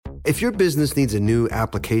If your business needs a new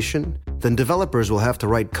application, then developers will have to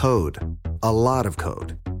write code, a lot of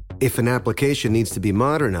code. If an application needs to be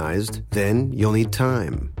modernized, then you'll need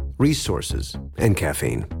time, resources, and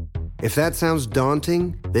caffeine. If that sounds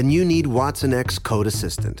daunting, then you need Watson X Code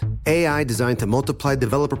Assistant, AI designed to multiply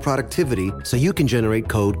developer productivity so you can generate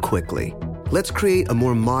code quickly. Let's create a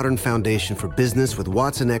more modern foundation for business with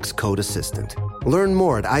Watson X Code Assistant. Learn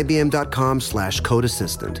more at ibm.com/code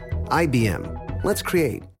assistant. IBM. Let's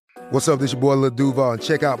create. What's up, this your boy Lil Duval, and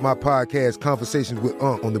check out my podcast, Conversations with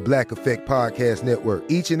Unc, on the Black Effect Podcast Network.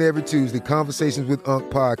 Each and every Tuesday, Conversations with Unc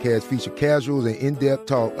podcast feature casuals and in-depth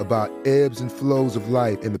talk about ebbs and flows of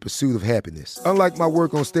life and the pursuit of happiness. Unlike my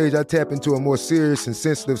work on stage, I tap into a more serious and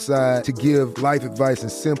sensitive side to give life advice and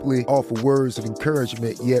simply offer words of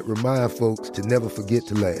encouragement, yet remind folks to never forget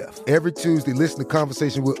to laugh. Every Tuesday, listen to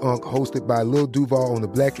Conversation with Unc, hosted by Lil Duval on the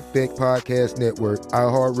Black Effect Podcast Network,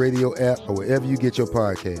 iHeartRadio app, or wherever you get your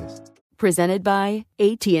podcasts. Presented by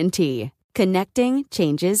AT&T. Connecting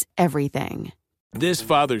changes everything. This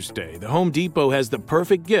Father's Day, the Home Depot has the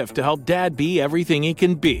perfect gift to help Dad be everything he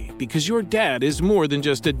can be, because your dad is more than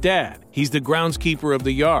just a dad. He's the groundskeeper of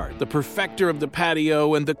the yard, the perfecter of the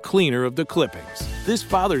patio, and the cleaner of the clippings. This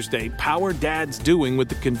Father's Day, power Dad's doing with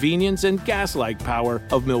the convenience and gas-like power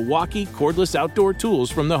of Milwaukee cordless outdoor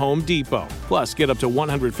tools from the Home Depot. Plus, get up to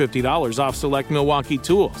 $150 off select Milwaukee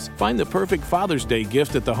tools. Find the perfect Father's Day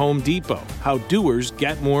gift at the Home Depot. How doers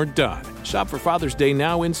get more done. Shop for Father's Day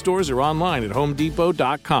now in stores or online at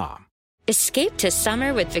homedepot.com. Escape to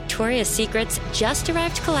summer with Victoria's Secret's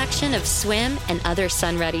just-arrived collection of swim and other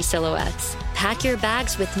sun-ready silhouettes. Pack your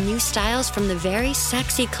bags with new styles from the Very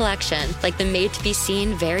Sexy collection, like the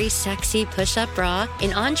made-to-be-seen Very Sexy push-up bra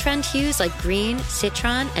in on-trend hues like green,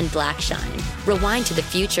 citron, and black shine. Rewind to the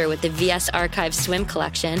future with the VS Archive swim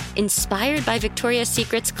collection, inspired by Victoria's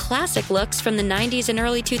Secret's classic looks from the 90s and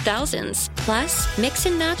early 2000s. Plus, mix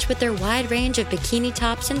and match with their wide range of bikini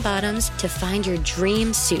tops and bottoms to find your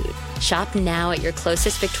dream suit. Shop now at your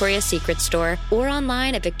closest Victoria's Secret store or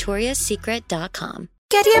online at victoriassecret.com.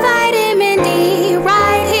 Get your vitamin D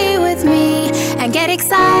right here with me and get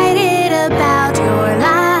excited about your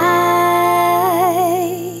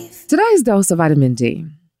life. Today's dose of vitamin D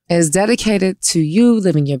is dedicated to you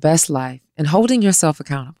living your best life and holding yourself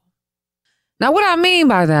accountable. Now, what I mean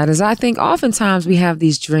by that is I think oftentimes we have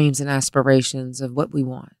these dreams and aspirations of what we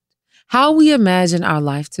want, how we imagine our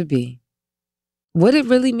life to be, what it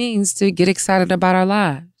really means to get excited about our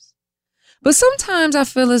lives. But sometimes I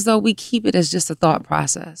feel as though we keep it as just a thought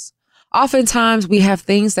process. Oftentimes we have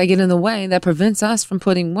things that get in the way that prevents us from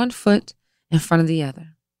putting one foot in front of the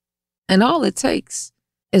other. And all it takes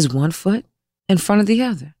is one foot in front of the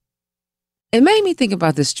other. It made me think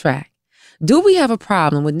about this track. Do we have a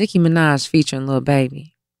problem with Nicki Minaj featuring Lil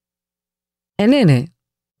Baby? And in it,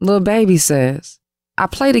 Lil Baby says, I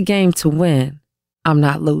play the game to win, I'm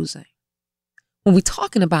not losing. When we're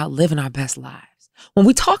talking about living our best lives, when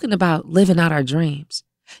we're talking about living out our dreams,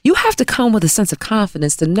 you have to come with a sense of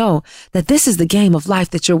confidence to know that this is the game of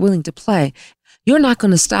life that you're willing to play. You're not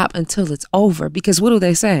going to stop until it's over, because what do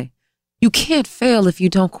they say? You can't fail if you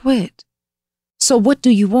don't quit. So what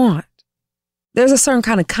do you want? There's a certain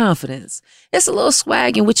kind of confidence. It's a little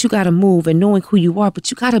swag in which you got to move and knowing who you are,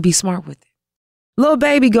 but you got to be smart with it. Lil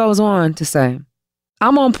Baby goes on to say,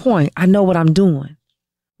 I'm on point. I know what I'm doing.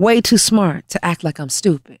 Way too smart to act like I'm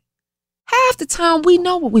stupid. Half the time, we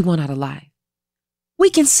know what we want out of life. We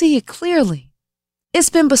can see it clearly. It's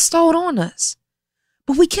been bestowed on us.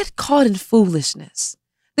 But we get caught in foolishness,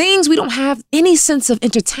 things we don't have any sense of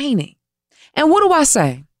entertaining. And what do I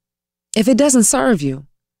say? If it doesn't serve you,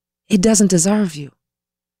 it doesn't deserve you.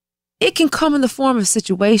 It can come in the form of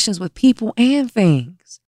situations with people and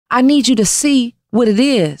things. I need you to see what it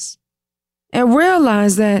is and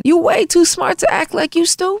realize that you're way too smart to act like you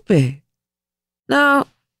stupid. Now,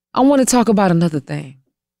 I want to talk about another thing.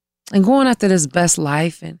 And going after this best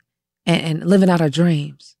life and living out our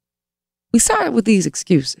dreams, we started with these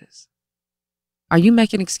excuses. Are you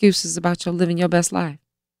making excuses about your living your best life?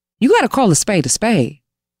 You got to call a spade a spade.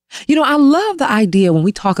 You know, I love the idea when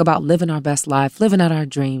we talk about living our best life, living out our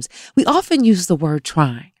dreams, we often use the word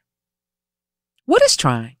trying. What is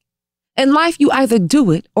trying? In life, you either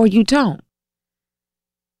do it or you don't.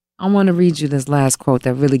 I want to read you this last quote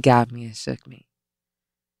that really got me and shook me.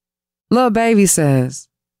 Lil Baby says,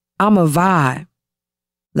 I'm a vibe.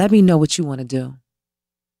 Let me know what you want to do.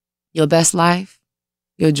 Your best life,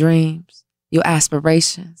 your dreams, your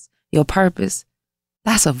aspirations, your purpose,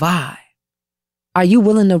 that's a vibe. Are you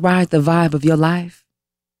willing to ride the vibe of your life?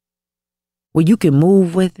 Where you can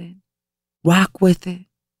move with it, rock with it,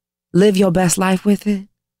 live your best life with it?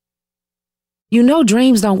 You know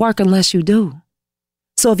dreams don't work unless you do.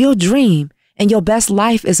 So if your dream and your best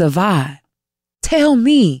life is a vibe, tell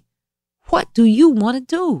me, what do you want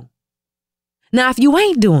to do? Now, if you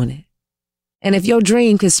ain't doing it, and if your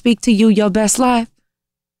dream can speak to you, your best life,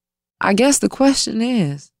 I guess the question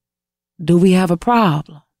is, do we have a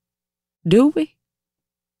problem? Do we?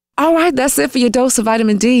 All right, that's it for your dose of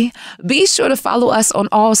vitamin D. Be sure to follow us on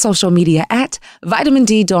all social media at Vitamin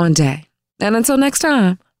D Dawn Day. And until next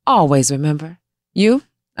time, always remember, you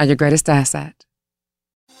are your greatest asset.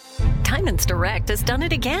 Diamonds Direct has done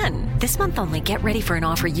it again. This month only, get ready for an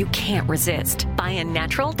offer you can't resist. Buy a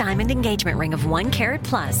natural diamond engagement ring of 1 carat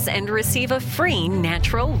plus and receive a free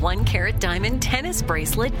natural 1 carat diamond tennis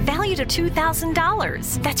bracelet valued at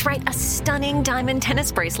 $2,000. That's right, a stunning diamond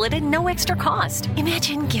tennis bracelet at no extra cost.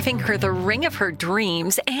 Imagine giving her the ring of her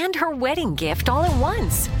dreams and her wedding gift all at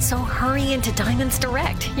once. So hurry into Diamonds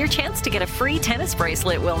Direct. Your chance to get a free tennis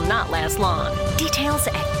bracelet will not last long. Details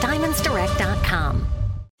at diamondsdirect.com.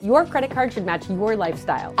 Your credit card should match your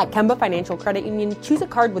lifestyle. At Kemba Financial Credit Union, choose a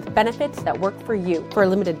card with benefits that work for you. For a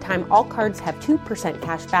limited time, all cards have 2%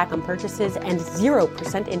 cash back on purchases and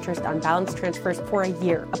 0% interest on balance transfers for a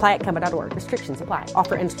year. Apply at Kemba.org. Restrictions apply.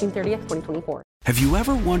 Offer ends June 30th, 2024. Have you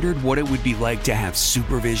ever wondered what it would be like to have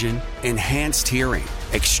supervision, enhanced hearing,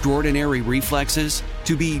 extraordinary reflexes,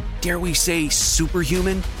 to be, dare we say,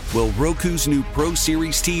 superhuman? Well, Roku's new Pro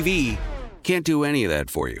Series TV can't do any of that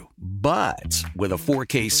for you. But with a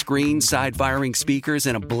 4K screen, side-firing speakers,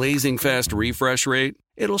 and a blazing fast refresh rate,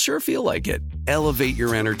 it'll sure feel like it. Elevate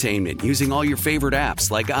your entertainment using all your favorite apps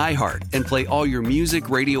like iHeart and play all your music,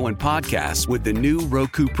 radio, and podcasts with the new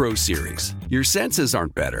Roku Pro Series. Your senses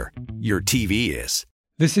aren't better. Your TV is.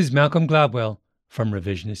 This is Malcolm Gladwell from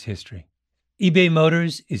Revisionist History. eBay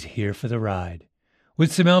Motors is here for the ride.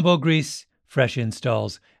 With some elbow grease, fresh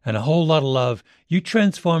installs, and a whole lot of love, you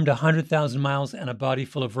transformed 100,000 miles and a body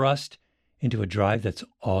full of rust into a drive that's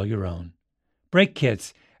all your own. Brake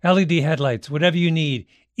kits, LED headlights, whatever you need,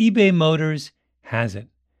 eBay Motors has it.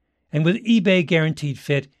 And with eBay Guaranteed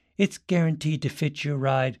Fit, it's guaranteed to fit your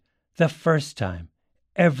ride the first time,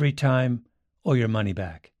 every time, or your money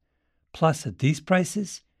back. Plus, at these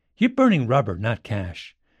prices, you're burning rubber, not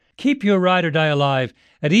cash. Keep your ride or die alive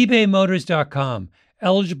at ebaymotors.com.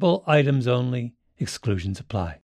 Eligible items only. Exclusions apply.